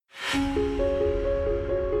Hi,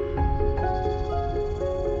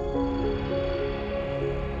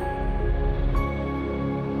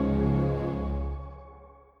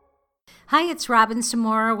 it's Robin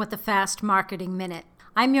Samora with the Fast Marketing Minute.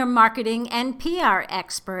 I'm your marketing and PR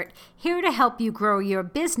expert, here to help you grow your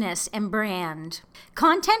business and brand.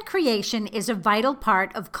 Content creation is a vital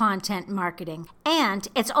part of content marketing, and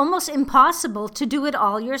it's almost impossible to do it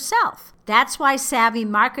all yourself. That's why savvy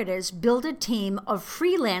marketers build a team of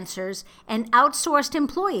freelancers and outsourced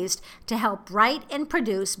employees to help write and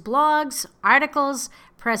produce blogs, articles,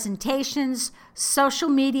 presentations, social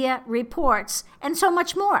media, reports, and so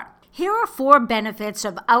much more. Here are 4 benefits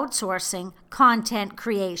of outsourcing content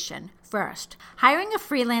creation. First, hiring a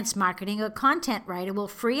freelance marketing or content writer will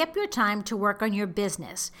free up your time to work on your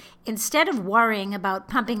business. Instead of worrying about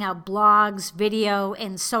pumping out blogs, video,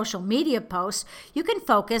 and social media posts, you can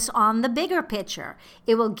focus on the bigger picture.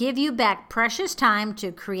 It will give you back precious time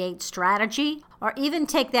to create strategy or even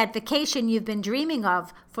take that vacation you've been dreaming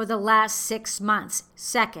of for the last 6 months.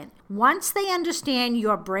 Second, once they understand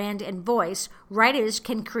your brand and voice, writers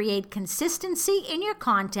can create consistency in your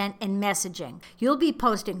content and messaging. You'll be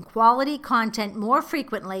posting quality content more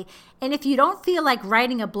frequently, and if you don't feel like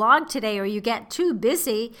writing a blog today or you get too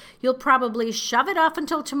busy, you'll probably shove it off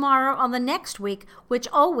until tomorrow or the next week, which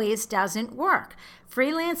always doesn't work.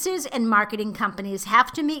 Freelancers and marketing companies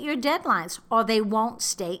have to meet your deadlines or they won't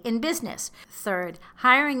stay in business. Third,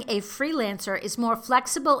 hiring a freelancer is more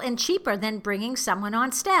flexible and cheaper than bringing someone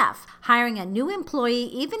on staff. Hiring a new employee,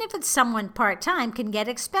 even if it's someone part-time, can get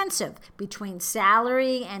expensive between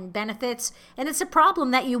salary and benefits, and it's a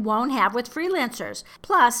problem that you won't have with freelancers.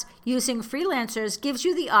 Plus, using freelancers gives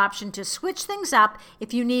you the option to switch things up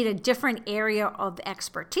if you need a different area of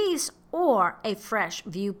expertise or a fresh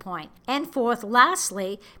viewpoint. And fourth,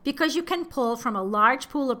 lastly, because you can pull from a large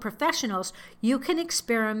pool of professionals, you can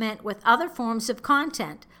experiment with other forms of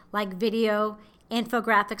content like video,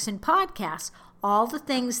 infographics, and podcasts, all the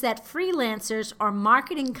things that freelancers or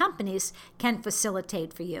marketing companies can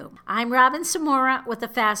facilitate for you. I'm Robin Samora with the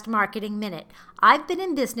Fast Marketing Minute. I've been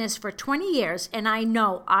in business for 20 years, and I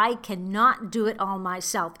know I cannot do it all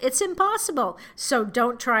myself. It's impossible, so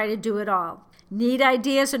don't try to do it all. Need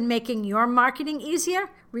ideas on making your marketing easier?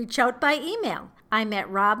 Reach out by email. I'm at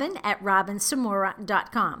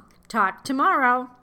robin@robinsamora.com. Talk tomorrow.